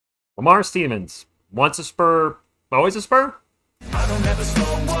Lamar Stevens, once a Spur, always a Spur? I don't ever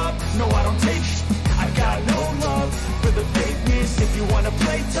slow up, no I don't take I got no love for the fakeness. If you wanna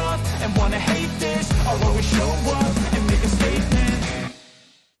play tough and wanna hate this, I'll always show up and make a statement.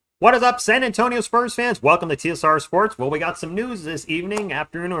 What is up, San Antonio Spurs fans? Welcome to TSR Sports. Well, we got some news this evening,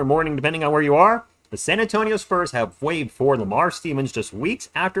 afternoon, or morning, depending on where you are. The San Antonio Spurs have waived for Lamar Stevens just weeks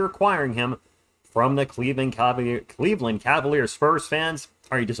after acquiring him from the Cleveland Cavaliers. Spurs fans,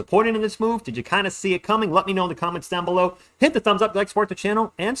 are you disappointed in this move? Did you kind of see it coming? Let me know in the comments down below. Hit the thumbs up, like, support the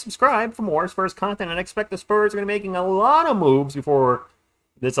channel, and subscribe for more Spurs content. And I expect the Spurs are going to be making a lot of moves before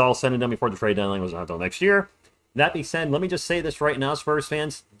this all said and done, before the trade deadline goes on until next year. That being said, let me just say this right now, Spurs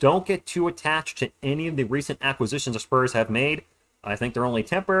fans. Don't get too attached to any of the recent acquisitions the Spurs have made. I think they're only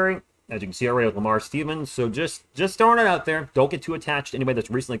temporary, as you can see already with Lamar Stevens. So just throwing it out there. Don't get too attached to anybody that's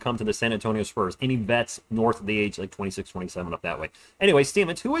recently come to the San Antonio Spurs. Any vets north of the age, like 26, 27, up that way. Anyway,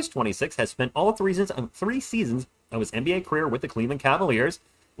 Stevens, who is 26, has spent all 3 seasons of his NBA career with the Cleveland Cavaliers.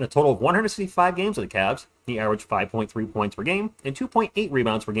 In a total of 165 games with the Cavs, he averaged 5.3 points per game and 2.8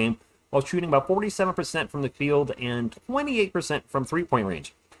 rebounds per game, while shooting about 47% from the field and 28% from three-point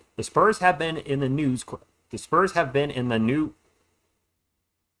range. The Spurs have been in the news. The Spurs have been in the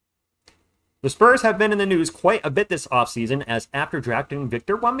news quite a bit this offseason, as after drafting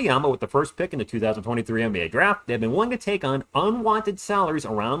Victor Wembanyama with the first pick in the 2023 NBA draft, they've been willing to take on unwanted salaries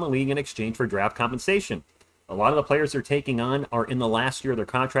around the league in exchange for draft compensation. A lot of the players they're taking on are in the last year of their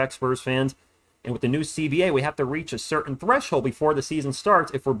contract, Spurs fans. And with the new CBA, we have to reach a certain threshold before the season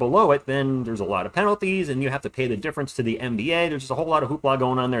starts. If we're below it, then there's a lot of penalties, and you have to pay the difference to the NBA. There's just a whole lot of hoopla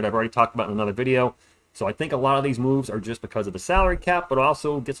going on there that I've already talked about in another video. So I think a lot of these moves are just because of the salary cap, but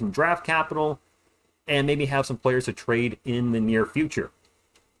also get some draft capital and maybe have some players to trade in the near future.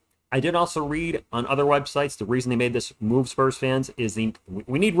 I did also read on other websites the reason they made this move, Spurs fans, is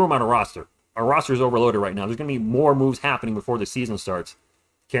we need room on a roster. Our roster is overloaded right now. There's going to be more moves happening before the season starts.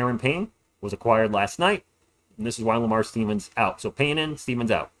 Cameron Payne was acquired last night, and this is why Lamar Stevens out. So Payne in,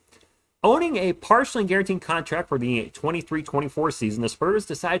 Stevens out. Owning a partially guaranteed contract for the 23-24 season, the Spurs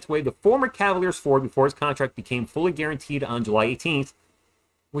decided to waive the former Cavaliers forward before his contract became fully guaranteed on July 18th,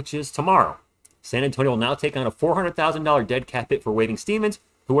 which is tomorrow. San Antonio will now take on a $400,000 dead cap hit for waiving Stevens,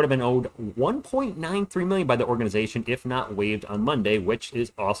 who would have been owed $1.93 million by the organization if not waived on Monday, which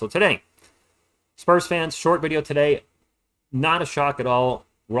is also today. Spurs fans, short video today. Not a shock at all.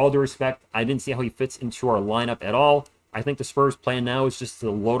 With all due respect, I didn't see how he fits into our lineup at all. I think the Spurs' plan now is just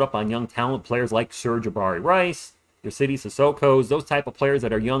to load up on young talent, players like Serge Rice, your City Sissokos, those type of players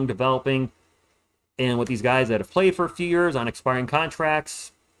that are young, developing. And with these guys that have played for a few years on expiring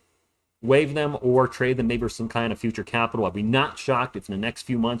contracts, waive them or trade them maybe for some kind of future capital. I'd be not shocked if in the next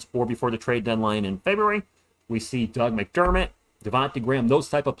few months or before the trade deadline in February, we see Doug McDermott, Devontae Graham, those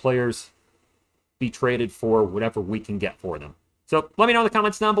type of players be traded for whatever we can get for them. So let me know in the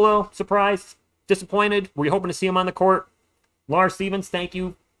comments down below. Surprised? Disappointed? Were you hoping to see him on the court? Lamar Stevens, thank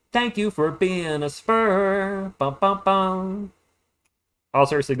you. Thank you for being a Spur. Bum, bum, bum. All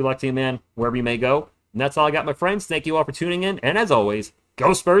seriously, good luck to you, man, wherever you may go. And that's all I got, my friends. Thank you all for tuning in. And as always,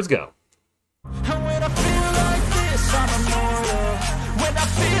 go Spurs, go. And when I feel like this, I'm immortal. When I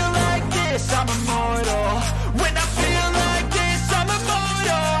feel like this, I'm immortal.